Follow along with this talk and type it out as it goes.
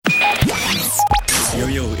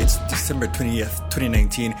Yo, it's December 20th,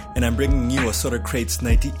 2019, and I'm bringing you Assorted Crates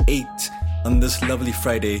 98 on this lovely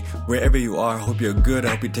Friday. Wherever you are, I hope you're good. I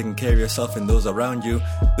hope you're taking care of yourself and those around you.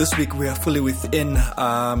 This week we are fully within.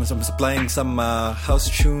 I'm supplying some house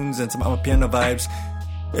tunes and some piano vibes.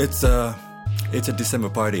 It's a December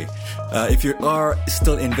party. If you are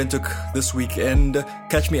still in Windhoek this weekend,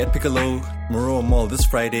 catch me at Piccolo Moro Mall this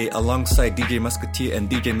Friday alongside DJ Musketeer and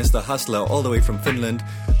DJ Mr. Hustler all the way from Finland.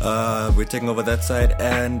 We're taking over that side,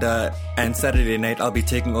 and Saturday night I'll be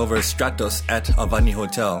taking over Stratos at Avani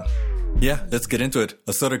Hotel. Yeah, let's get into it.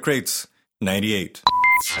 Assorted Crates 98.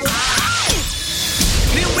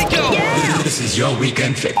 Here we go. Yeah. This is your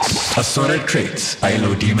weekend fix. Assorted Crates by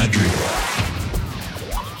Lodi Madrid.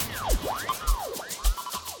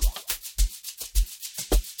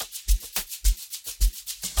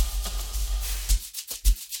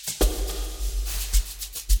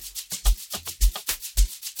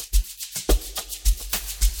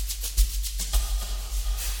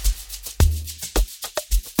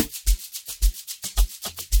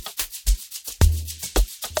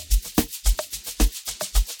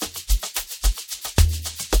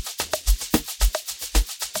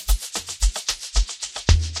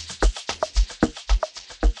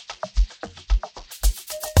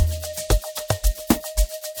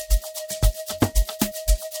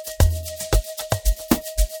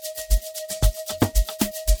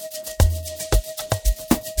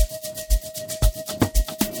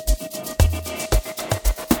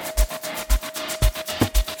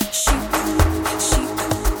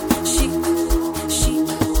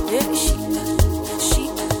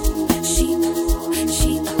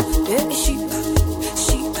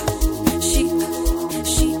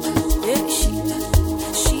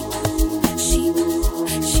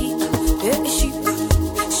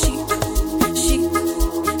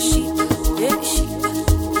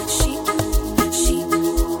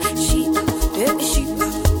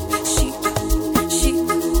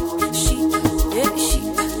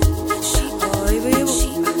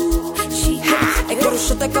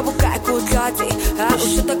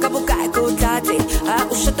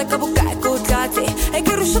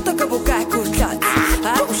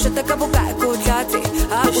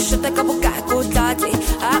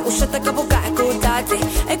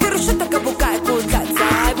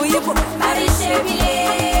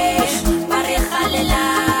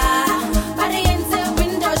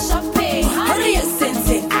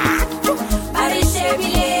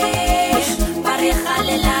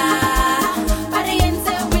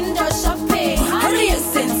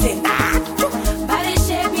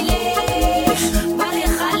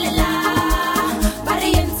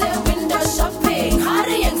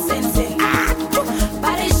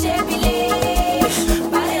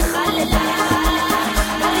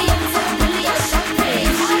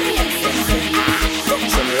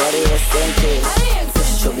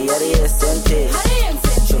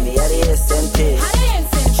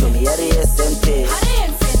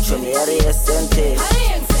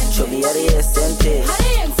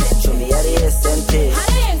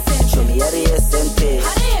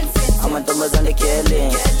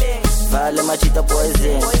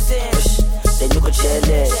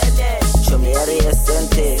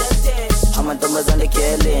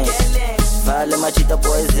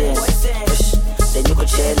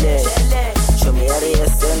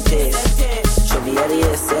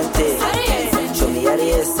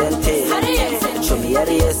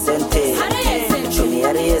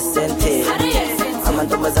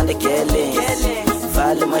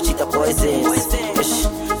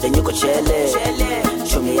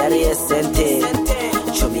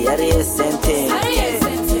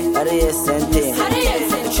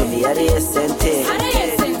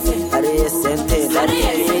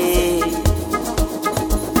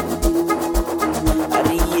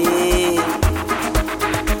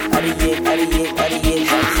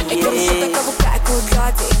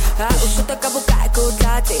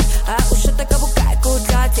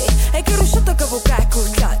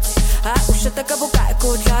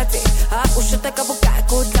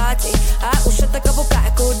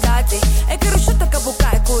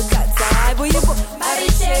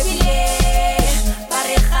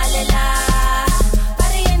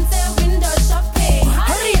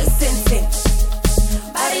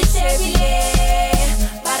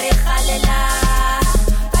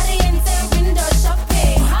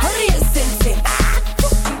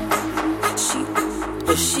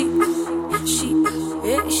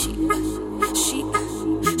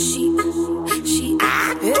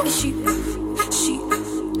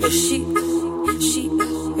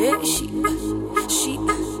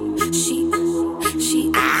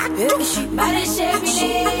 Bari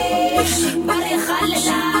shebile, bari khalila.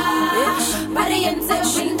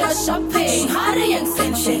 shopping Hari yang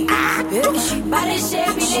senche Bari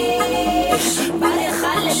shebile Bari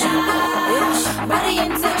khalala Bari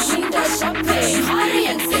yang senche shopping Hari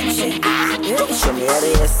yang senche Show me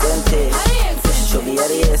Hari yang sente Show me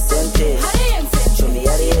Hari yang sente Show me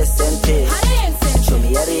Hari yang sente Show me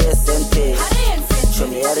Hari yang sente Show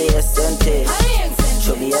me Hari yang sente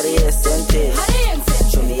Show me Hari yang sente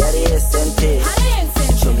Show me Hari yang sente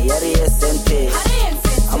Show me Hari yang sente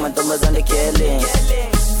Amantombazane killing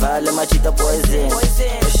Vale machita poison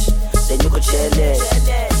Then you could chill it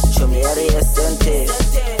Show me Hari yang sente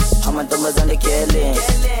Amantombazane killing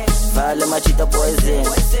Vale machita poison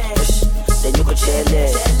Then you could chill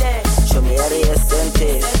it Show me Hari yang sente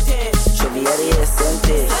Show me Hari yang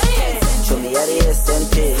sente Show me Hari yang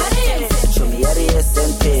sente Show me Hari yang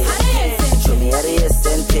sente Show me Hari yang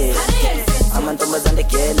sente Amantombazane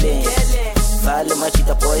killing Vale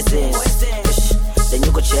machita poison Then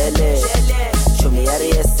you could chill it Show me Hari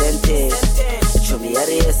yang sente Show me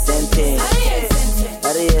Hari yang sente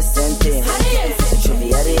Hari yang sente Show me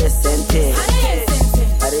Hari yang sente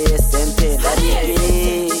Hari yang sente Hari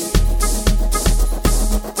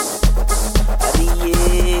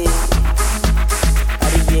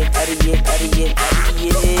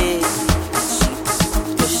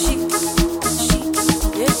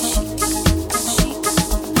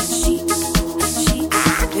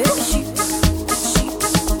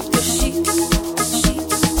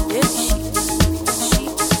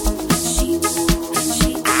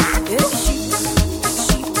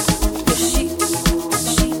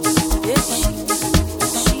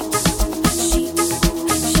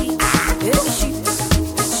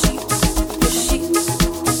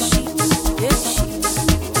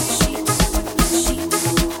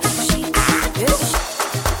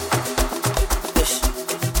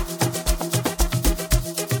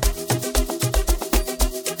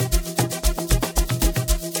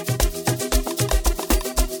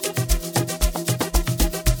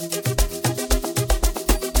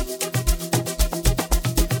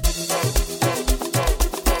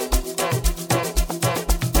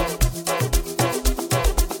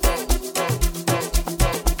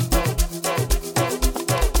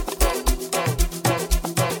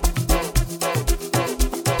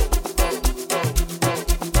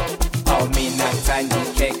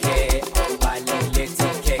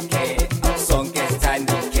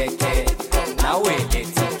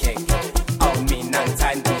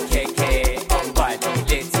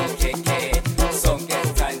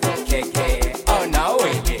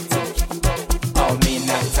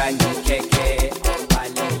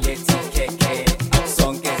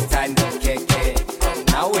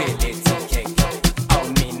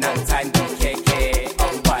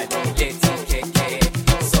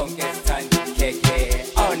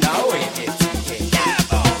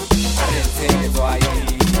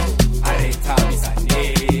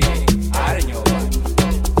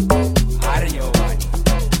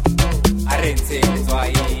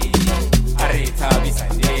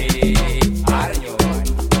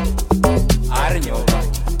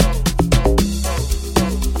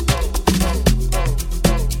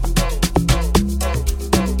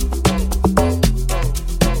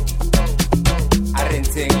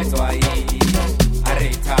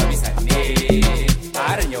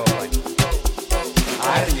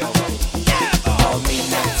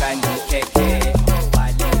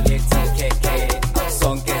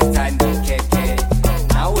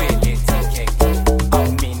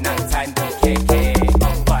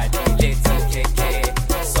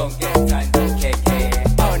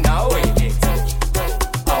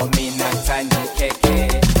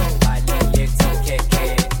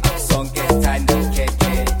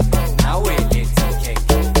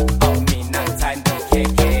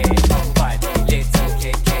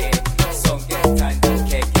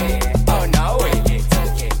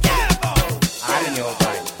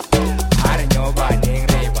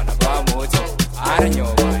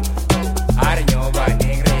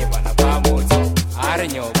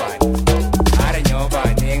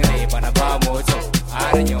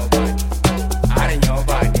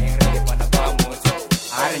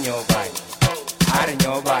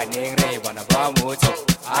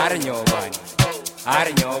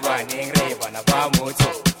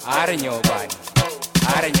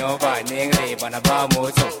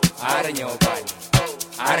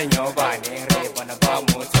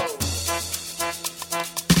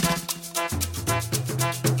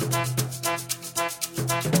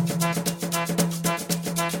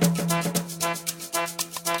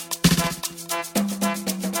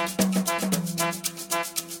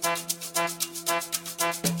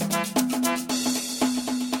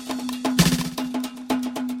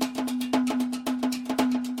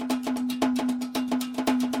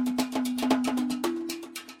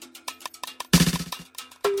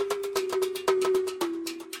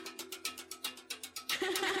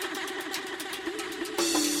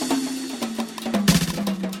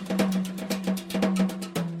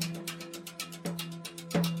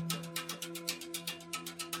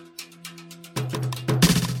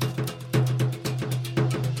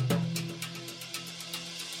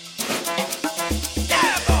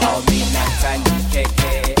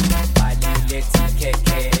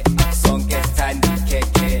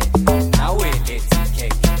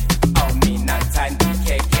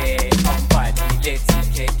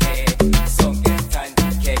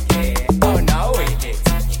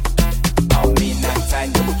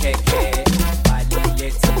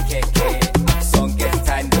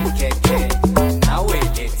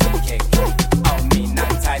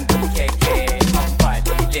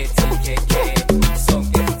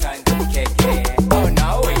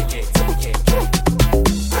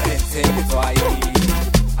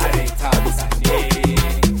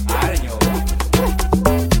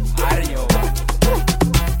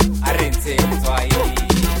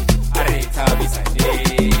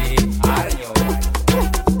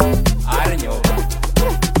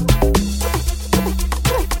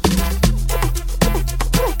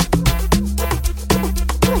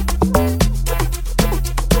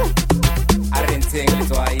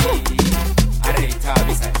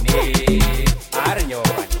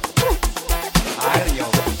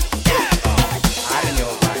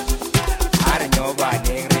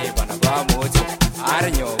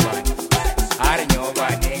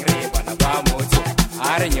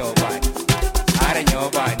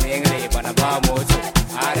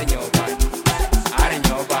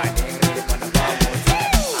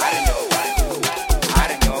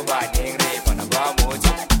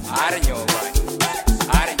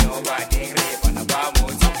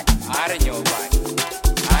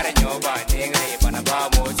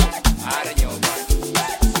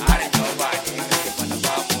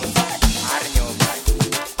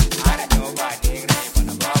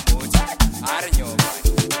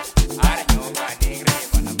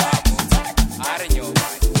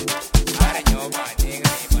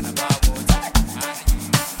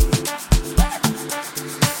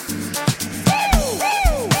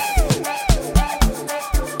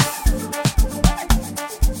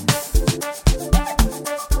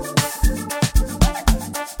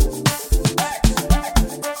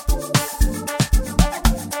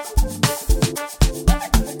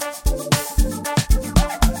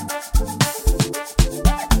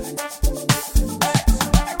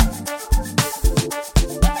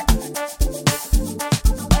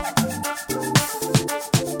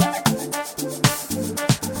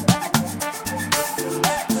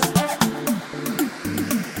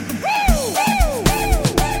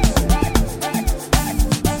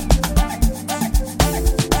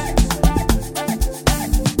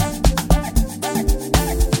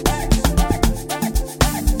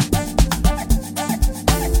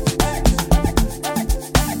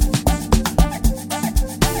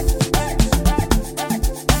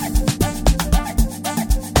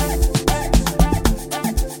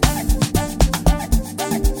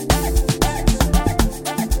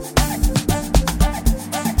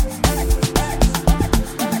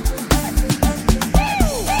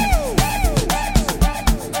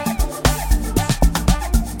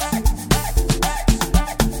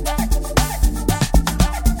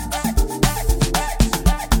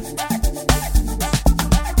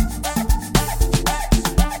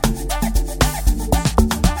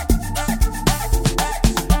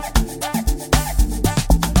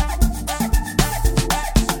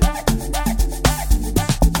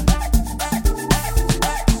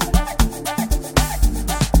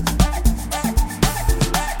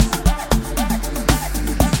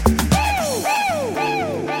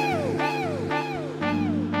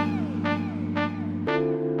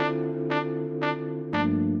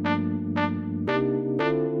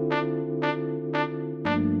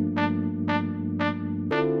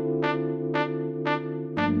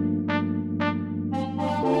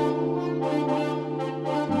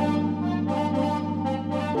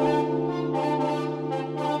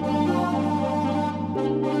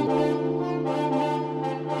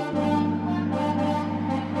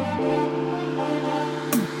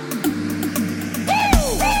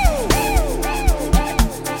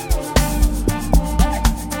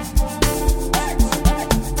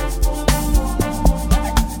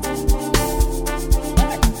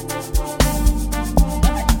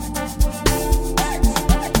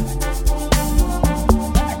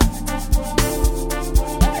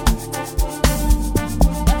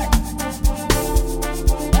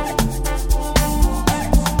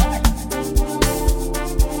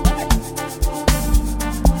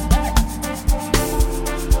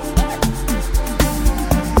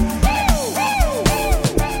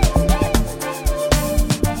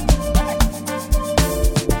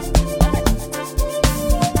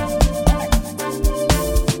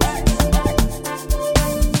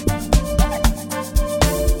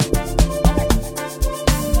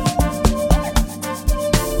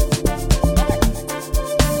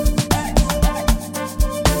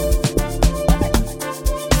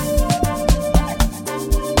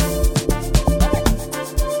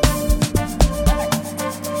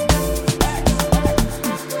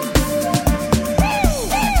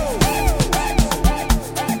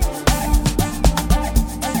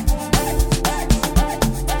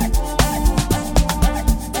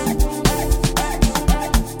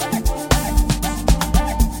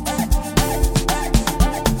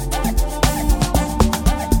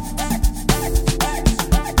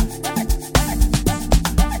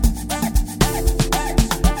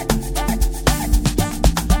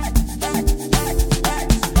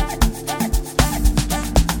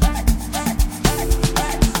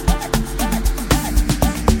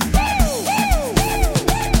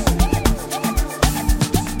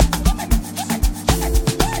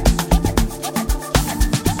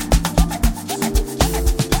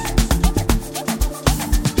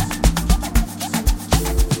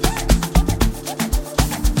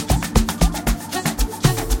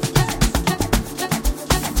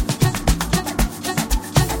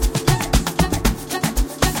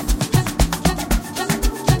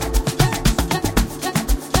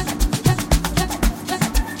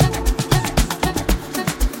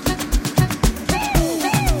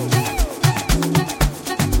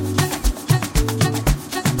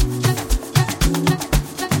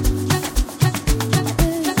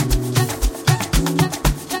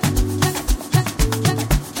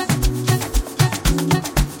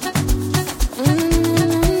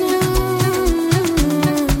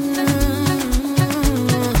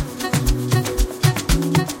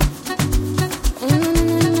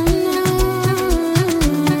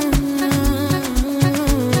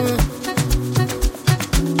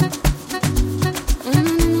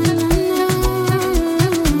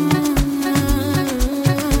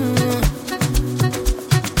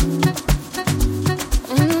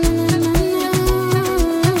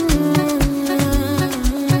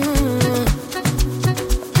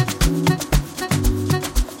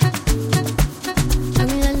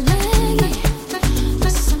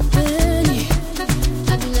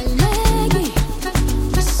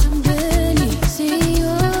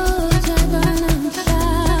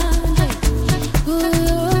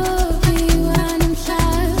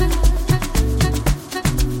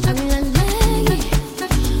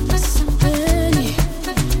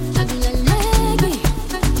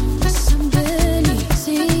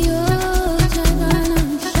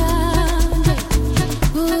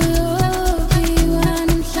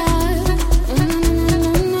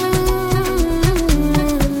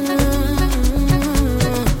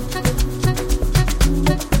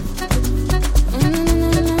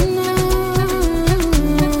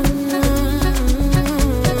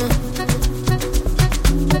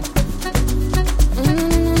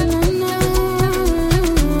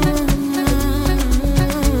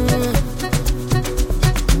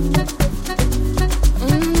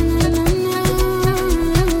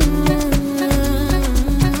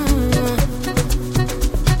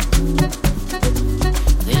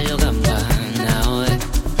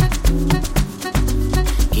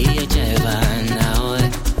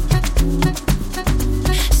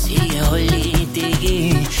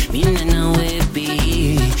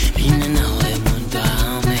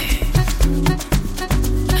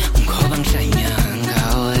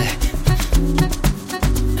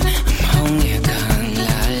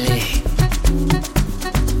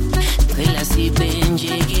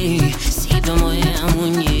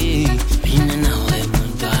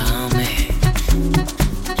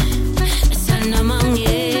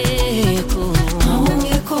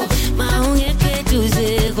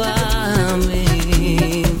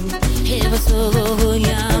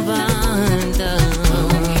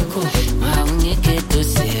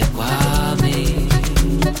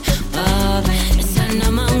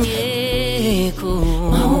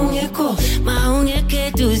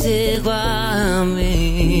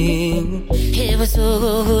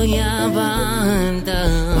ebusuku ngiyabanda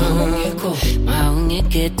mawungekho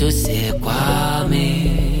eduze kwami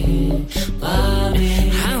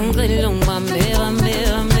angicela ungibambe bambe bambe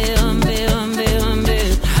bambe bambe bambe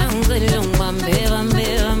angicela ungibambe bambe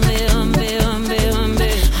bambe bambe bambe bambe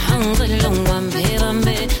angicela ungibambe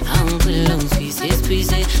bambe angicela ungisize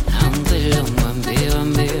squeeze angicela ungibambe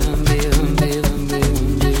bambe bambe bambe bambe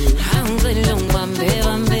angicela ungibambe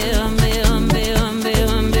bambe bambe bambe bambe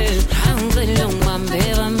bambe angicela ungibambe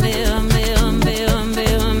bambe bambe bambe bambe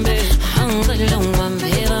bambe angicela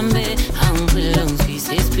ungibambe bambe angicela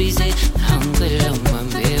ungisize squeeze angicela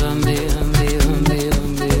ungibambe bambe bambe bambe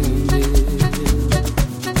bambe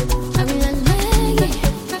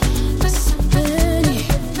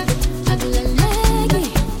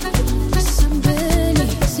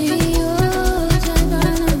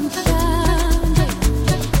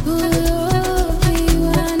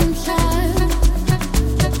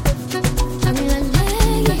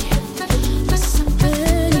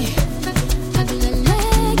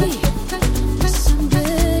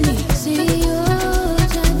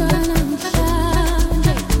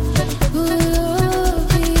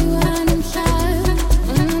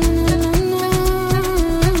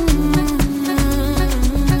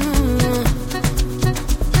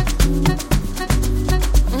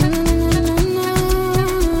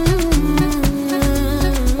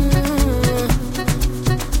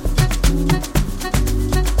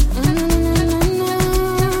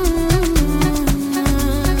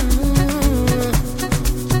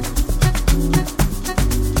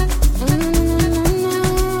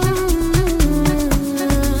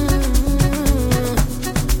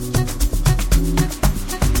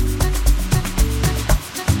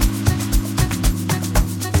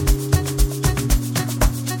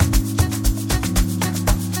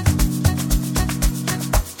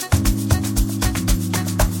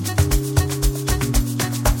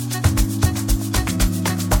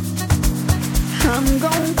I'm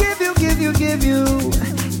gonna give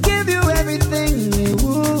you everything you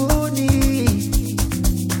need.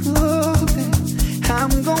 Oh,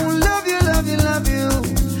 I'm gonna love you, love you, love you,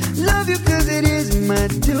 love you 'cause it is my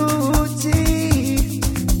duty.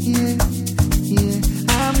 Yeah, yeah.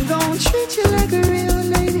 I'm gonna treat you like a real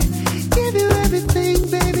lady, give you everything,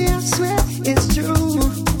 baby. I swear it's true.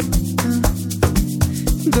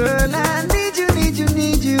 Girl, I need you, need you,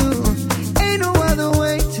 need you. Ain't no other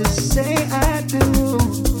way to say I do.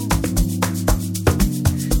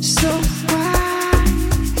 So why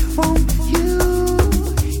won't you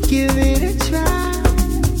give it a try?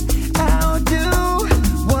 I'll do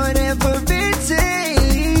whatever it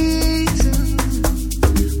takes,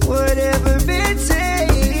 whatever it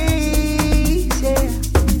takes, yeah.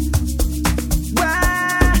 Why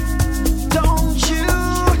don't you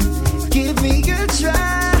give me a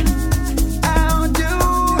try? I'll do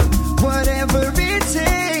whatever it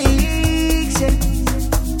takes, yeah.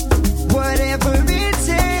 Whatever it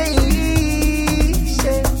takes.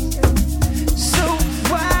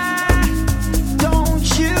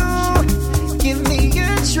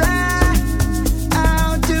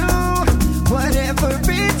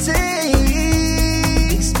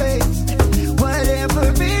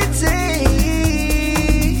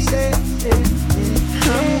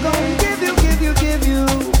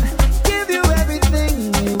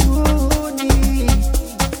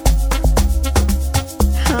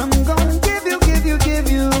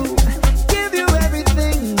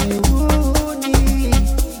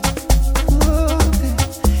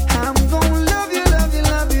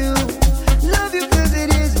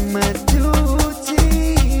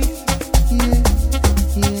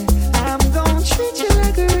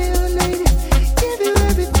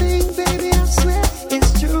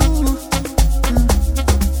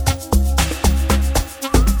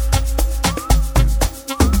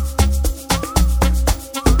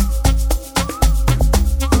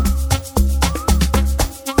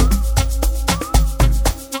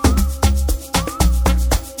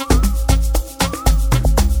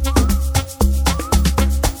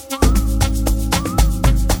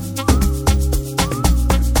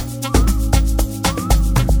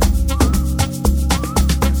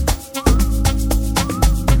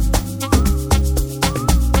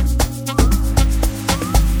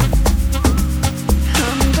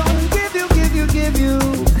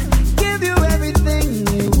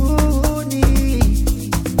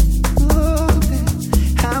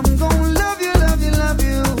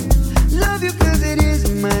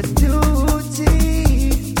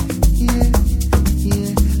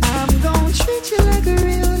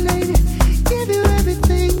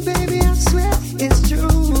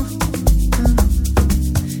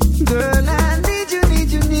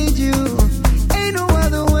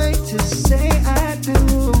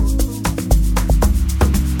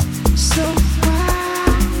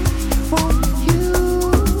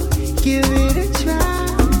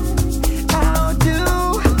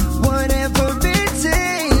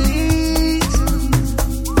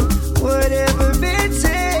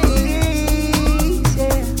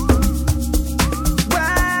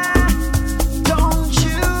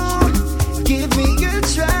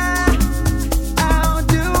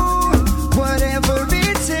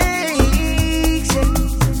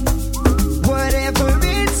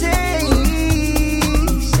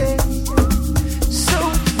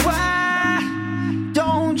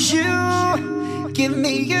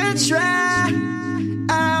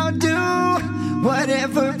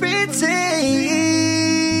 whatever it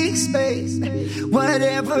takes, babe.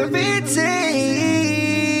 Whatever it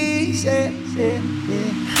takes, yeah, yeah,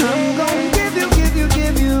 yeah. I'm gonna give you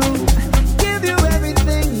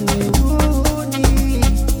everything you need.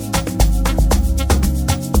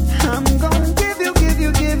 I'm gonna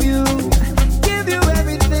give you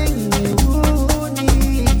everything you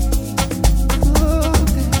need. Oh,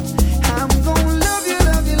 I'm gonna love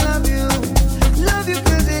you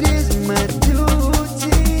 'cause it is my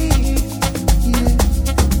duty. Yeah,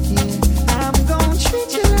 yeah. I'm gonna treat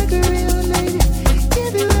you like a real lady.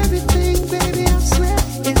 Give you everything, baby. I swear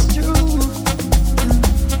it's true.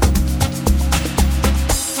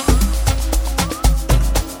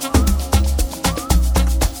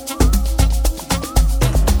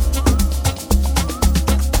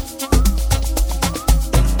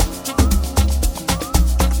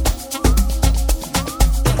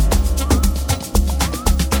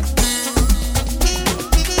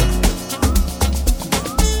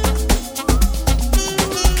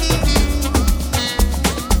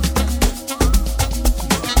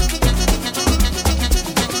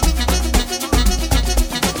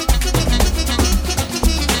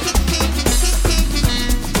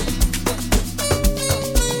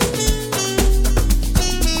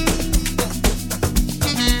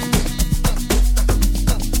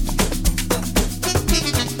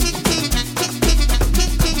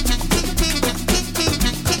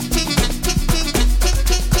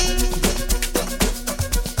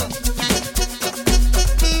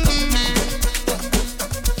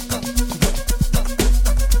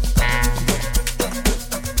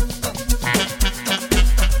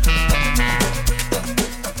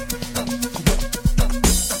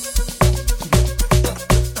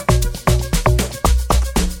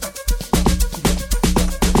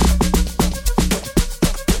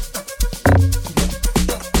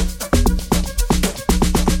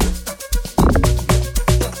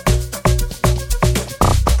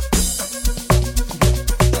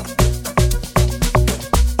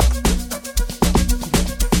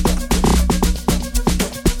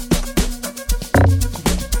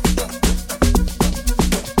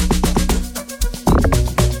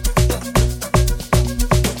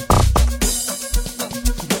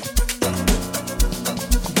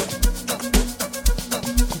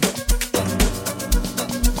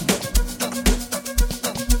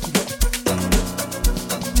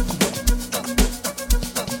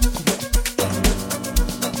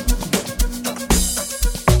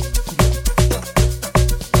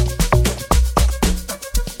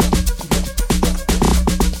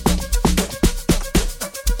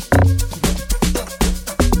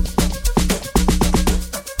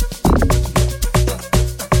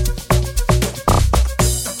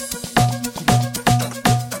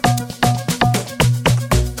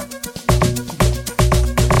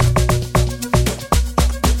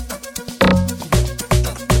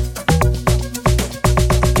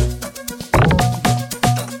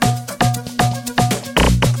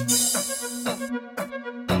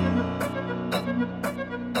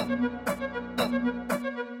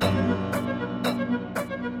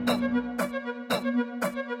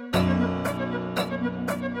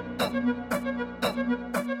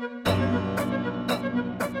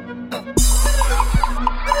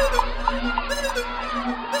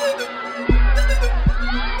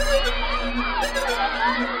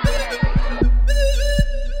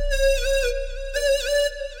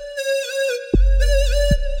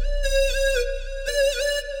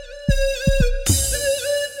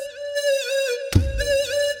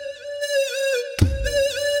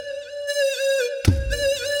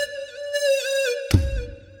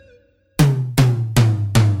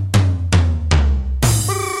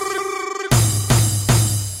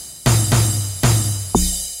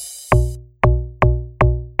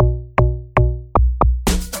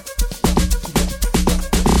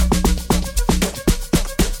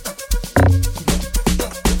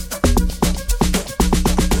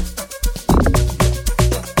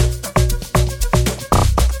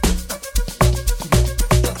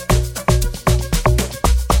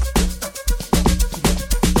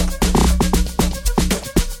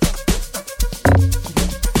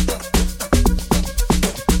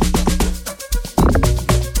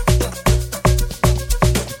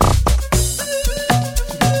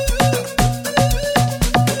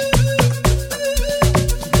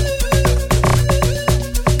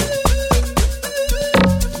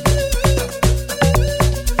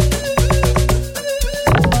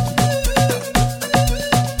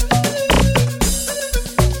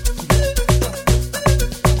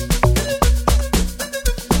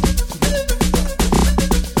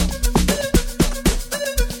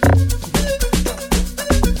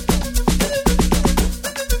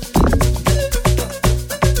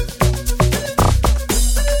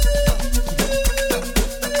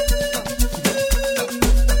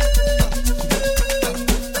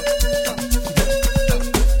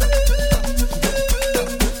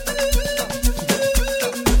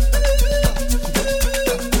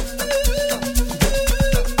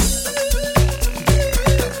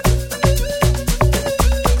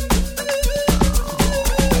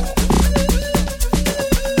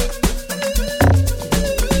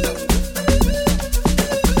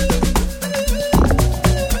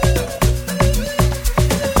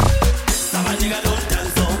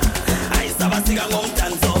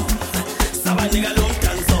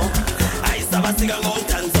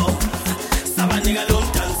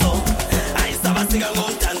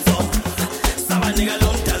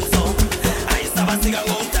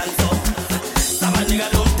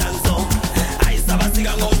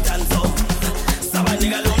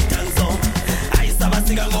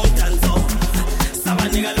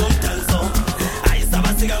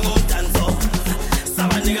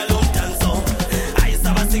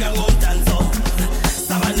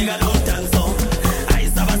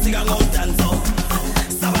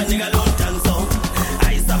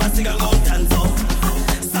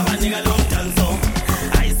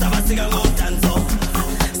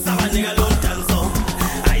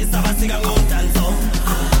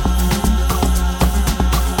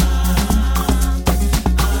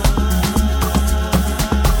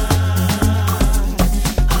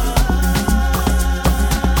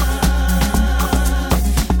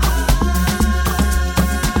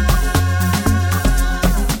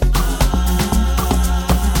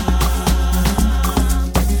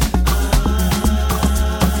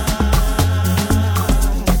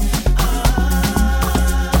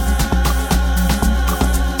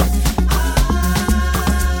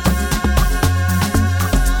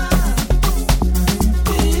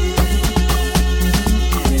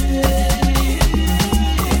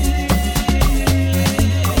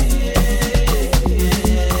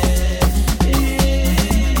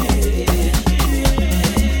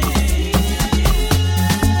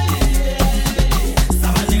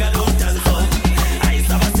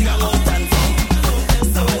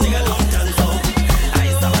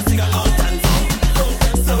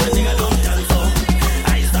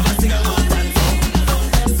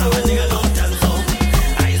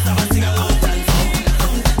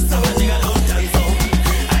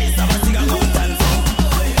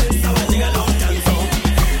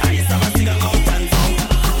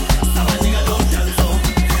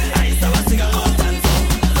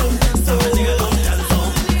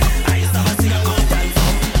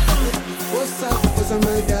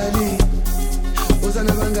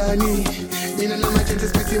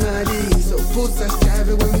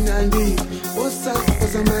 jive wemnandi Osa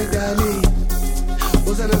my darling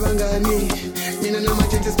Osa na bangani Mina na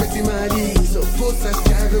machete speti mali So posa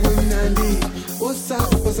jive wemnandi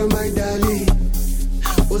Osa my darling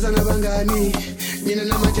Osa na bangani Mina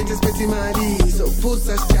na machete speti mali So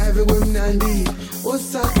posa jive wemnandi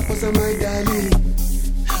Osa my darling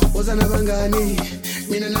Osa na bangani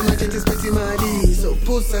Mina na machete speti mali So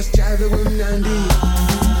posa jive wemnandi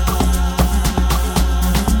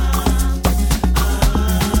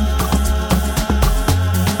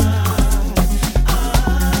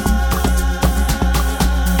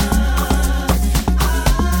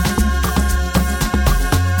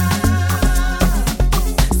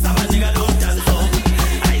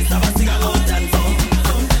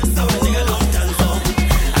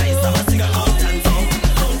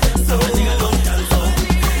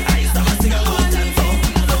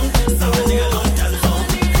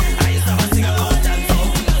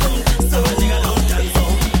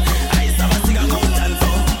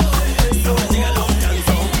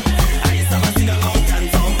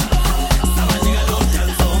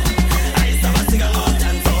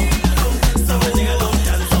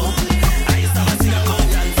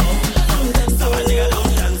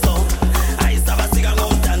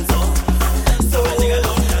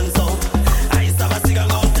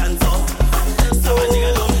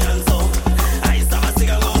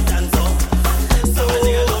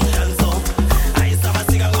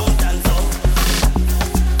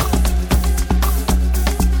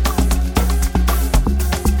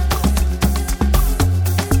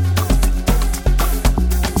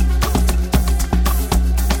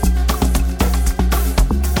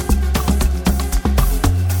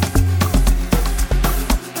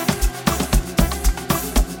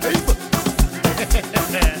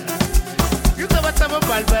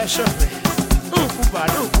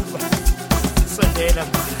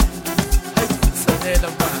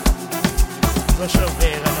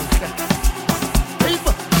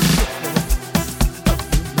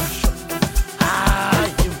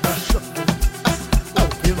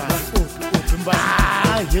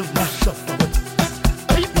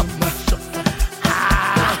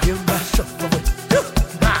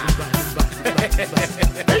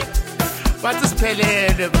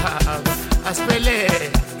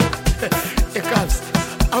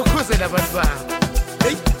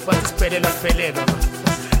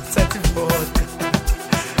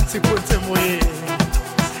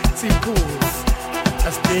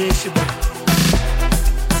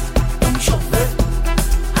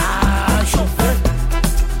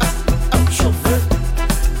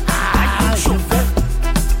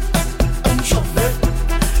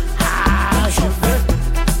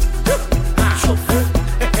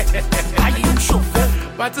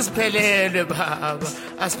baba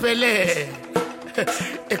asiphelele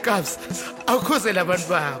eKabs awukhuzela abantu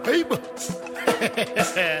bakho hayibo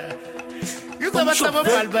ngizobasa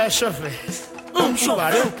babhali bayashofe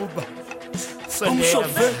umshoferi ubaba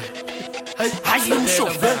umshoferi hayi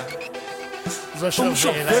umshoferi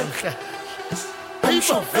zoshoferi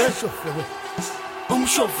umshoferi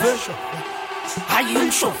umshoferi hayi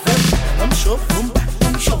umshoferi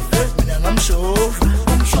umshoferi mina ngamshofa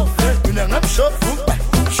umshoferi mina ngamshofa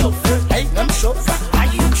hey, I'm chauffeur. Are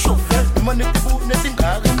you chauffeur? No man is food, nothing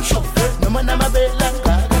got chauffeur. No man am a bella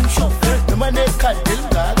got chauffeur. No man is candle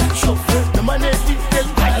got chauffeur. No man is little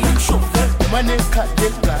got chauffeur. No man is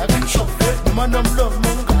candle got chauffeur. No man am long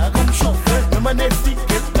got chauffeur. No man is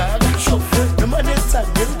little got chauffeur. No man is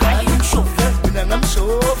candle got chauffeur. When I'm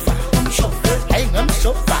chauffeur, hey, I'm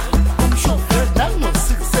chauffeur. Now I'm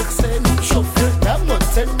 6 chauffeur. Now I'm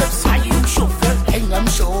 10 are you chauffeur? Hey, I'm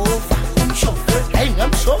chauffeur. Hey,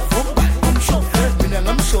 I'm chauffeur. I'm chauffeur.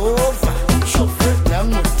 Now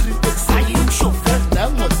I'm 3X. Are you chauffeur? Now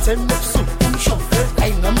I'm 10 chauffeur.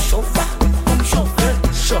 Hey, I'm chauffeur. Chauffeur.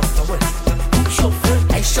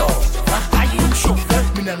 Hey, chauffeur. Are you chauffeur?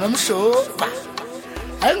 I'm chauffeur.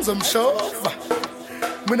 I'm chauffeur.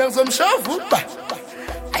 I'm chauffeur.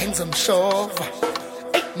 I'm chauffeur.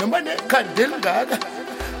 Hey, no man can't deal gaga.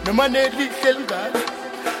 No man little gaga.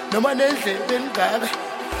 No man little gaga.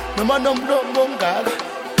 No man no gaga.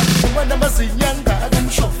 No man am a singing gaga.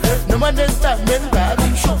 No man is stammering gaga.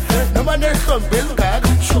 No man is humping gaga.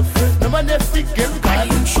 No man is speaking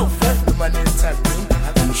gaga. No man is standing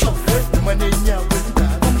gaga. No man is yawning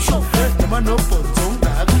gaga. No man no ponzong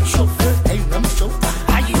gaga. Hey, I'm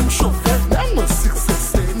chauffeur. Are you chauffeur? Now I'm 6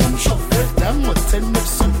 now I'm 10 now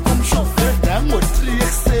I'm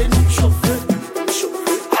 3X. Are you chauffeur?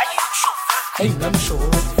 Hey, I'm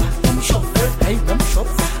chauffeur. Hey, I'm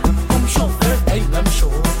chauffeur. Hey, I'm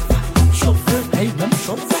chauffeur. Hey, I'm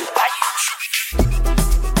chauffeur. Are you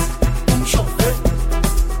chauffeur?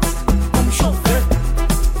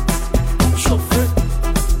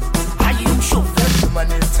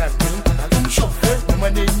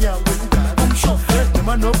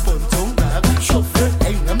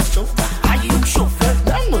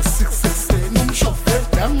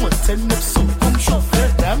 10 ebusuku umshove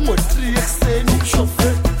nango-3 ekuseni umshove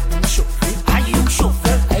hayi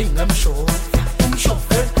umshove hayi ngamshova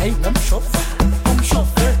umshove hayi ngamshova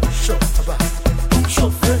umshove shova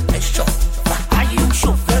umshove hayi shova hayi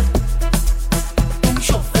umshove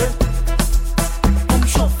umshove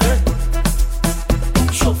umshove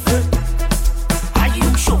umshove hayi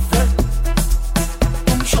umshove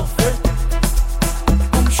umshove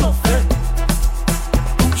umshove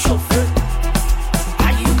umshove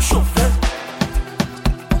hayi umshove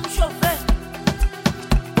umshove.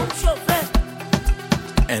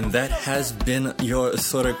 And that has been your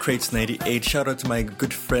Assorted Crates 98. Shout out to my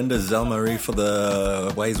good friend Zal Marie for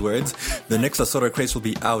the wise words. The next Assorted Crates will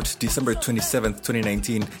be out December 27th,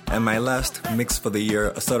 2019. And my last mix for the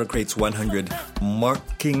year, Assorted Crates 100,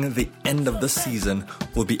 marking the end of the season,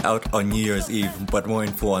 will be out on New Year's Eve. But more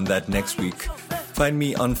info on that next week. Find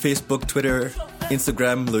me on Facebook, Twitter,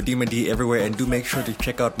 Instagram, Lodima D everywhere. And do make sure to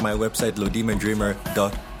check out my website,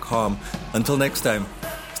 lodimadreamer.com. Until next time,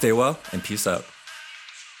 stay well and peace out.